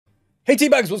Hey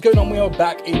Teabags, what's going on? We are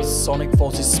back in Sonic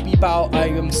Forces Speed Battle. I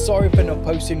am sorry for not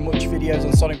posting much videos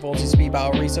on Sonic Forces Speed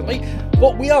Battle recently,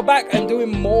 but we are back and doing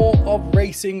more of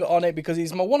racing on it because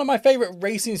it's one of my favorite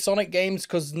racing Sonic games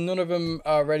because none of them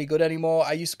are really good anymore.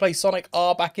 I used to play Sonic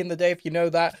R back in the day. If you know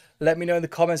that, let me know in the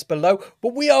comments below.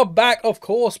 But we are back, of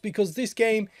course, because this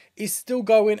game is still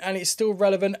going and it's still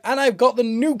relevant. And I've got the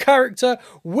new character,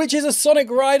 which is a Sonic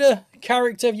Rider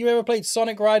character. If you ever played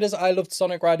Sonic Riders, I loved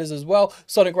Sonic Riders as well.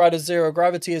 Sonic Riders Zero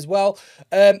Gravity as well.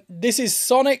 This is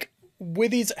Sonic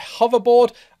with his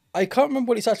hoverboard. I can't remember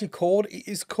what it's actually called. It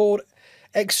is called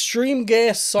Extreme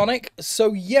Gear Sonic.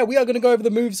 So yeah, we are going to go over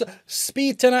the moves.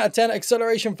 Speed 10 out of 10,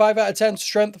 acceleration 5 out of 10,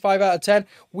 strength 5 out of 10.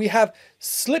 We have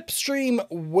Slipstream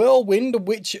Whirlwind,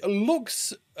 which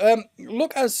looks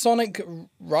look as Sonic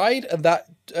Ride, that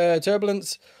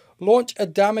turbulence. Launch a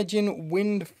damaging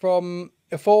wind from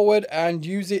forward and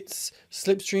use its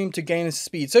slipstream to gain a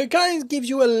speed. So it kind of gives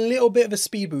you a little bit of a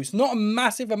speed boost. Not a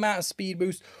massive amount of speed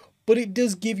boost, but it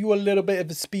does give you a little bit of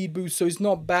a speed boost, so it's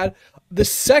not bad. The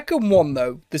second one,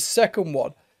 though,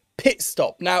 Pit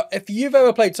Stop. Now, if you've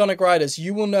ever played Sonic Riders,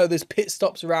 you will know there's pit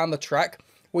stops around the track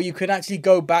where you can actually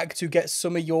go back to get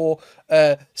some of your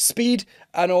speed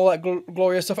and all that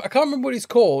glorious stuff. I can't remember what it's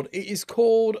called. It is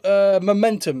called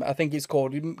Momentum, I think it's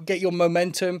called. You get your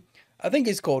Momentum. I think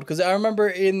it's called, because I remember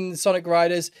in Sonic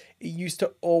Riders, it used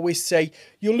to always say,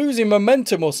 you're losing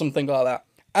momentum or something like that.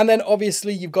 And then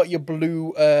obviously you've got your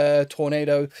blue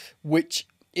tornado, which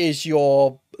is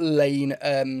your lane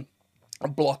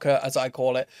blocker, as I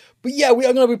call it. But yeah, we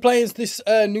are going to be playing this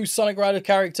new Sonic Rider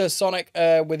character, Sonic,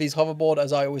 with his hoverboard,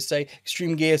 as I always say,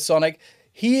 Extreme Gear Sonic.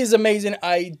 He is amazing.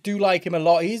 I do like him a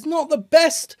lot. He's not the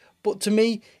best, but to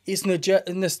me, it's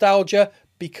nostalgia,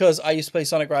 because I used to play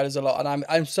Sonic Riders a lot, and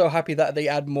I'm so happy that they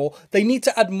add more. They need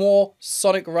to add more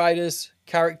Sonic Riders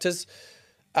characters,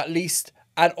 at least.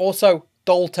 And also,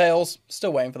 Tails.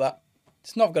 Still waiting for that.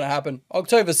 It's not going to happen.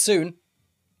 October's soon.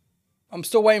 I'm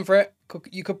still waiting for it.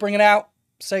 You could bring it out.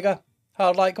 Sega.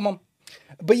 Hard Light, come on.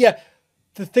 But yeah,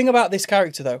 the thing about this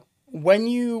character, though, when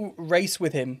you race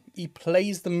with him, he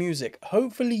plays the music.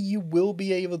 Hopefully, you will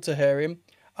be able to hear him.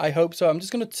 I hope so. I'm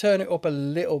just going to turn it up a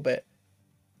little bit.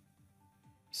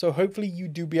 So hopefully you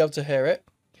do be able to hear it.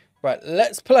 Right,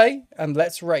 let's play and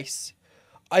let's race.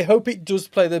 I hope it does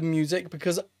play the music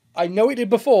because I know it did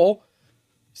before.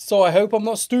 So I hope I'm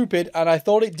not stupid. And I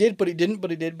thought it did, but it didn't,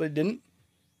 but it did, but it didn't.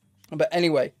 But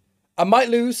anyway, I might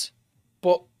lose,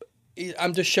 but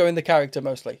I'm just showing the character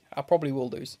mostly. I probably will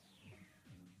lose.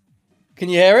 Can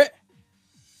you hear it?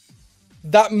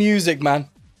 That music, man.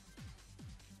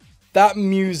 That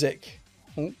music.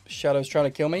 Oh, Shadow's trying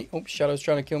to kill me. Oh, Shadow's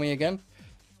trying to kill me again.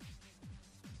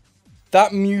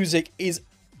 That music is...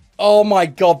 Oh my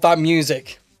god, that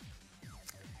music.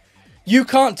 You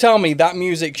can't tell me that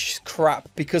music's crap,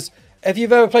 because if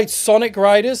you've ever played Sonic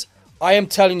Riders, I am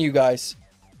telling you guys.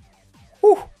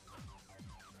 Whew.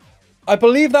 I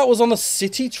believe that was on the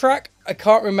city track. I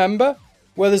can't remember.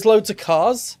 Where there's loads of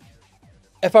cars.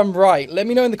 If I'm right. Let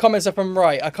me know in the comments if I'm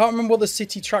right. I can't remember what the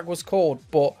city track was called,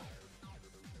 but...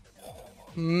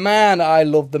 Man, I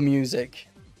love the music.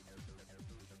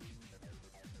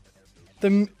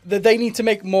 They need to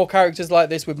make more characters like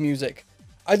this with music.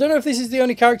 I don't know if this is the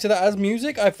only character that has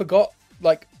music. I forgot.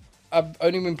 Like, I've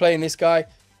only been playing this guy.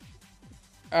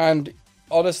 And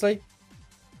honestly.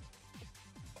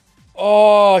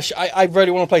 Oh, I really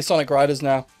want to play Sonic Riders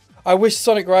now. I wish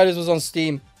Sonic Riders was on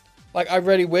Steam. Like, I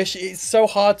really wish. It's so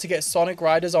hard to get Sonic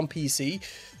Riders on PC.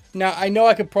 Now, I know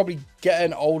I could probably get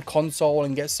an old console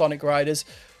and get Sonic Riders.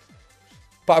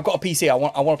 But I've got a PC. I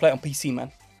want to play it on PC,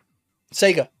 man.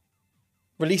 Sega.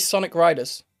 Release Sonic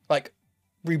Riders, like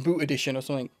reboot edition or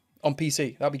something on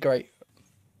PC. That'd be great.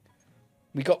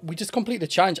 We just completed a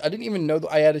challenge. I didn't even know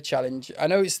that I had a challenge. I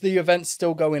know it's the event's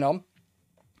still going on.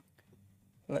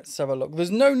 Let's have a look. There's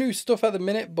no new stuff at the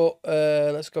minute, but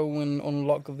let's go and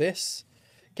unlock this.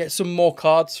 Get some more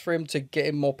cards for him to get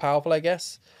him more powerful, I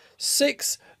guess.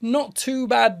 6, not too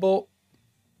bad, but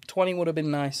 20 would have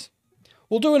been nice.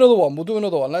 We'll do another one.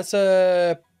 Let's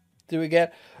do it again.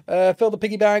 Fill the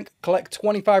piggy bank, collect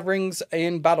 25 rings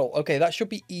in battle. Okay, that should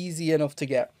be easy enough to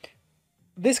get.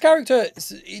 This character,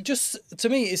 it just, to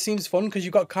me, it seems fun because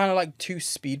you've got kind of like 2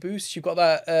 speed boosts. You've got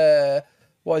that,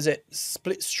 what is it,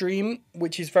 split stream,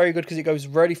 which is very good because it goes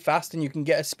really fast and you can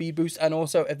get a speed boost. And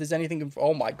also, if there's anything,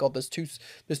 oh my god, there's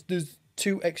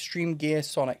two Extreme Gear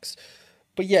Sonics.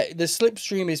 But yeah, the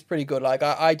slipstream is pretty good. Like,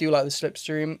 I do like the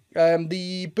slipstream.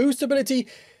 The boost ability,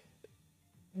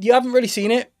 you haven't really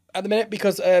seen it at the minute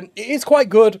because it is quite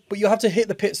good, but you have to hit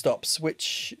the pit stops,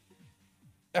 which,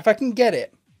 if I can get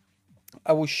it,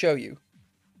 I will show you.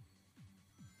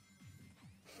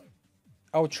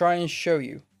 I'll try and show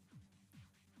you.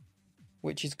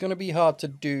 Which is going to be hard to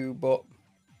do, but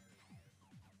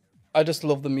I just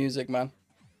love the music, man.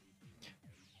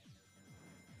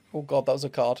 Oh god, that was a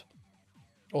card.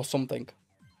 Or something.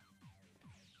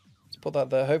 Let's put that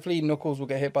there. Hopefully Knuckles will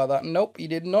get hit by that. Nope, he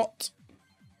did not.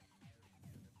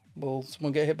 Will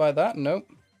someone get hit by that?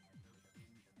 Nope.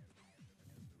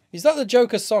 Is that the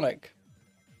Joker Sonic?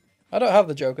 I don't have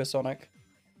the Joker Sonic.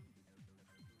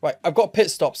 Right, I've got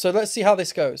pit stop, so let's see how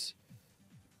this goes.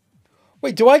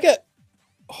 Wait, do I get...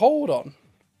 Hold on.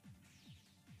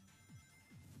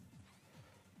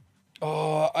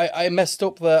 Oh, I messed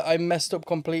up there. I messed up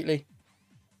completely.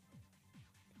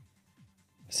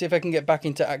 See if I can get back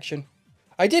into action.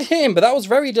 I did hit him, but that was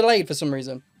very delayed for some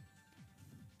reason.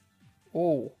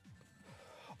 Oh.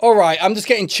 Alright, I'm just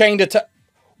getting chained attack.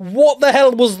 What the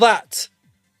hell was that?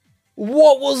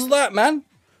 What was that, man?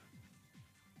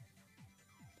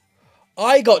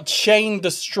 I got chain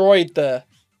destroyed there.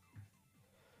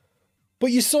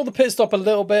 But you saw the pit stop a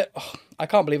little bit. Oh, I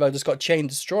can't believe I just got chain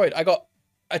destroyed. I got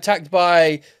attacked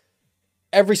by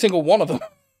every single one of them.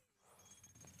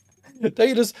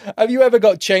 Have you ever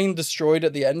got chain destroyed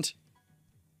at the end?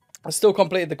 I still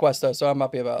completed the quest though, so I'm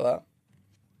happy about that.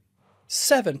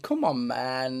 7, come on,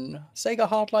 man. Sega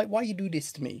Hardlight, why you do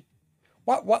this to me?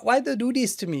 Why do they do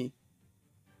this to me?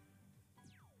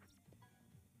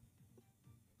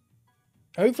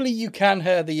 Hopefully you can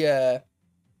hear the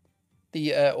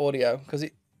audio, because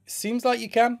it seems like you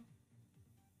can.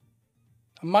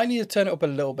 I might need to turn it up a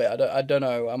little bit. I don't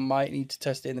know. I might need to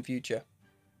test it in the future.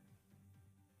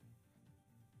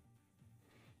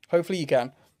 Hopefully you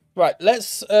can. Right,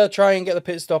 let's try and get the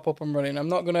pit stop up and running. I'm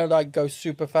not gonna like go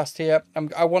super fast here.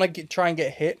 I want to try and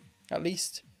get hit at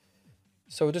least.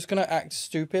 So we're just gonna act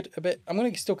stupid a bit. I'm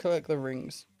gonna still collect the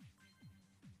rings.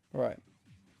 Right.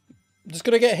 I'm just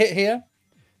gonna get hit here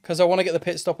because I want to get the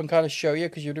pit stop and kind of show you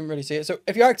because you didn't really see it. So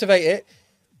if you activate it,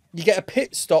 you get a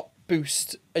pit stop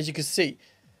boost, as you can see.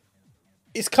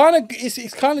 It's kind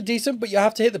of decent, but you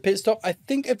have to hit the pit stop. I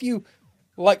think if you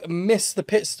like miss the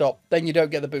pit stop, then you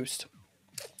don't get the boost.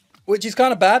 Which is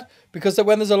kind of bad, because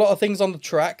when there's a lot of things on the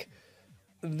track,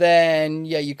 then,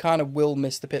 yeah, you kind of will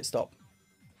miss the pit stop.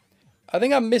 I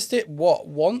think I missed it, what,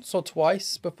 once or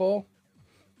twice before?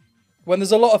 When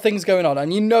there's a lot of things going on,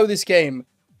 and you know this game,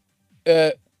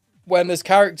 when there's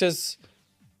characters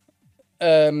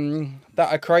that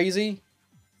are crazy,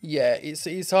 yeah,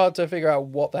 it's hard to figure out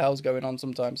what the hell's going on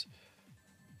sometimes.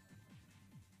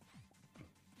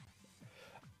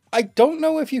 I don't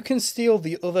know if you can steal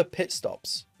the other pit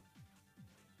stops.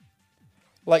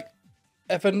 Like,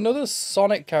 if another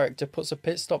Sonic character puts a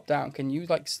pit stop down, can you,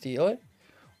 like, steal it?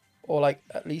 Or, like,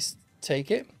 at least take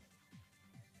it?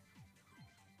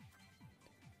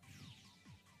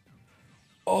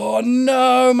 Oh,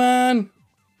 no, man!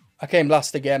 I came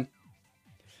last again.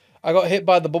 I got hit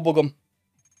by the bubblegum.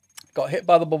 Got hit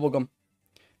by the bubblegum.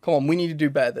 Come on, we need to do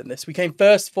better than this. We came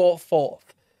first,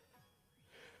 fourth.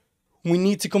 We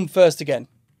need to come first again.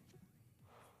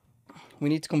 We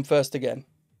need to come first again.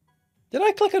 Did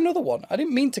I click another one? I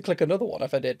didn't mean to click another one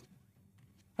if I did.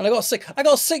 And I got 6. I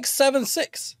got 6, 7,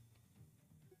 6.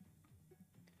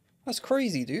 That's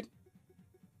crazy, dude.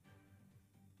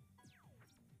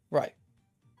 Right.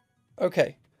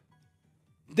 Okay.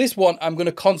 This one, I'm going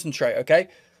to concentrate, okay?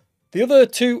 The other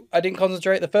two, I didn't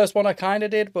concentrate. The first one, I kind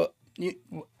of did, but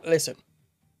listen.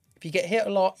 If you get hit a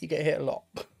lot, you get hit a lot.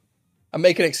 I'm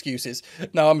making excuses.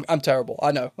 No, I'm terrible.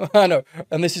 I know. I know.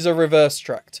 And this is a reverse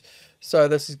tract. So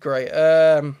this is great.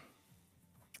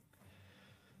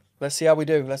 Let's see how we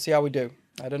do. Let's see how we do.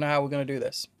 I don't know how we're going to do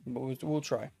this, but we'll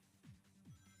try.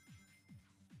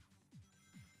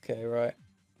 Okay, right.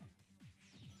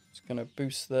 Just going to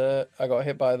boost the... I got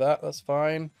hit by that. That's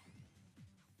fine.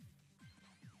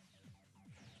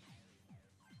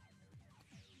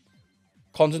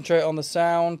 Concentrate on the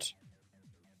sound.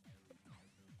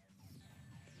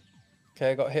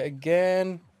 Okay, I got hit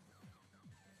again.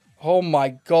 Oh my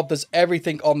god, there's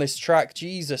everything on this track.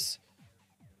 Jesus.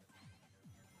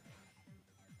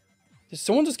 Did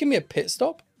someone just give me a pit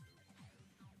stop?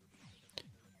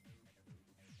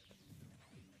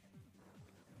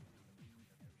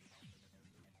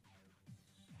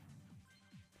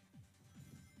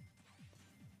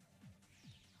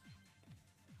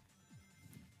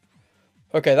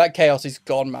 Okay, that chaos is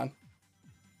gone, man.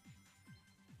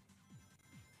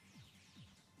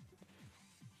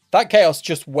 That chaos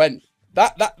just went.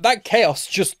 That chaos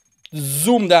just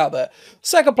zoomed out there.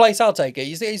 Second place, I'll take it.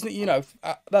 You know,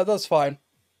 that's fine.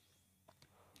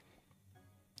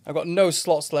 I've got no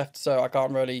slots left, so I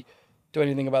can't really do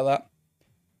anything about that.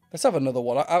 Let's have another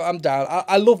one. I'm down.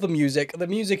 I love the music. The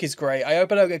music is great. I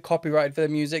hope I don't get copyrighted for the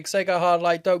music. Sega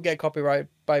Hardlight, don't get copyrighted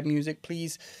by music,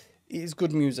 please. It is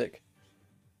good music.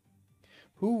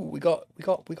 Ooh, we got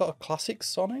a classic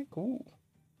Sonic. Ooh.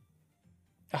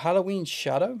 A Halloween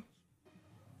Shadow?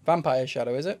 Vampire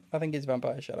Shadow, is it? I think it's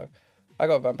Vampire Shadow. I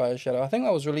got Vampire Shadow. I think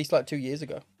that was released like 2 years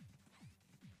ago.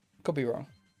 Could be wrong.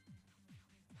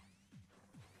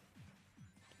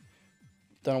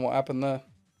 Don't know what happened there.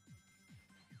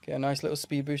 Get a nice little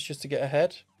speed boost just to get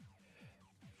ahead.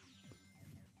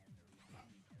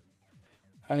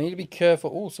 I need to be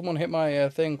careful. Oh, someone hit my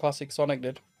thing. Classic Sonic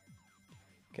did.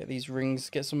 Get these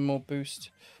rings. Get some more boost.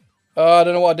 Oh, I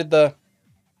don't know what I did there.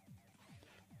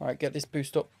 Alright, get this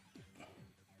boost up.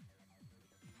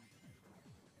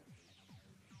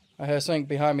 I hear something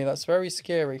behind me. That's very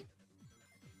scary.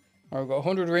 Alright, we've got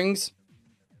 100 rings.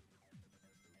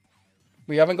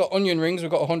 We haven't got onion rings. We've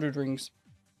got 100 rings.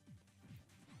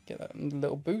 Get that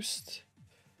little boost.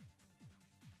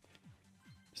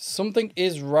 Something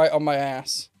is right on my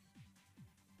ass.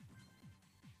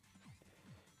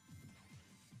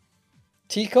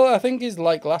 Tico, I think, is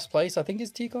like last place. I think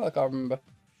it's Tico. I can't remember.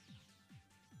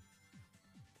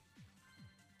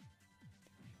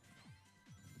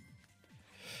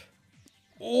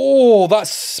 Oh, that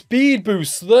speed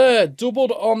boost there.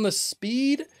 Doubled on the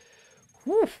speed.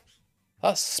 Whew.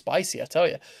 That's spicy, I tell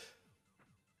you.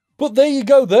 But there you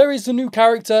go. There is the new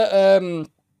character,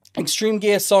 Extreme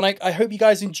Gear Sonic. I hope you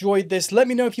guys enjoyed this. Let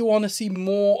me know if you want to see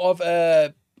more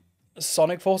of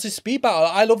Sonic Forces Speed Battle.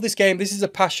 I love this game. This is a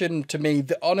passion to me.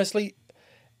 Honestly,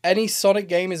 any Sonic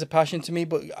game is a passion to me,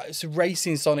 but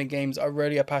racing Sonic games are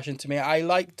really a passion to me. I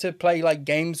like to play like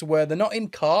games where they're not in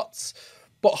carts,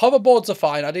 but hoverboards are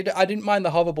fine. I didn't mind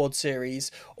the hoverboard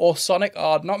series or Sonic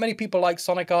R. Not many people like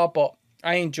Sonic R, but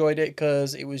I enjoyed it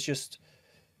because it was just,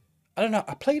 I don't know,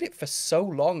 I played it for so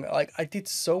long. Like, I did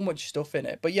so much stuff in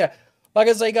it. But yeah, like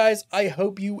I say, guys, I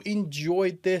hope you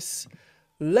enjoyed this.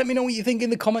 Let me know what you think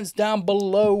in the comments down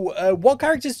below. What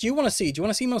characters do you want to see? Do you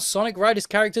want to see more Sonic Riders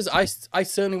characters? I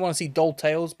certainly want to see Dull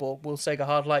Tails, but will Sega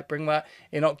Hardlight bring that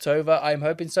in October? I'm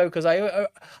hoping so, because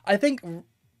I think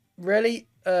really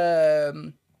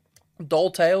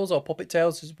Dull Tails or Puppet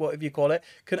Tails, is whatever you call it,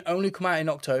 can only come out in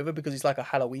October because it's like a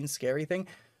Halloween scary thing.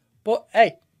 But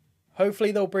hey,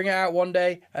 hopefully they'll bring it out one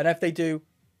day, and if they do,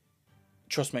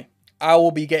 trust me, I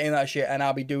will be getting that shit, and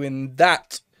I'll be doing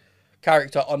that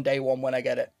character on day one when I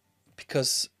get it.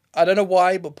 Because I don't know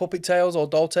why, but Puppet Tails or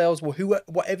Dull Tails,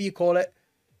 whatever you call it,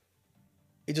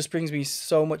 it just brings me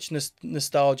so much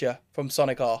nostalgia from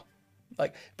Sonic R.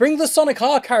 Like, bring the Sonic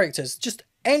R characters, just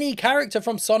any character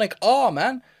from Sonic R,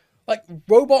 man. Like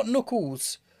Robot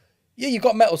Knuckles. Yeah, you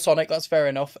got Metal Sonic, that's fair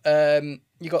enough.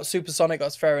 You got Super Sonic,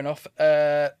 that's fair enough.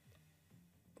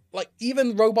 Like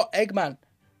even Robot Eggman.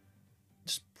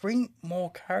 Just bring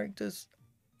more characters.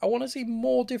 I want to see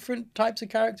more different types of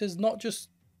characters, not just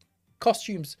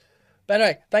costumes. But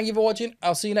anyway, thank you for watching.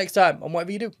 I'll see you next time on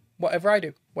whatever you do, whatever I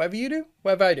do, whatever you do,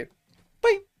 whatever I do.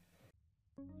 Bye.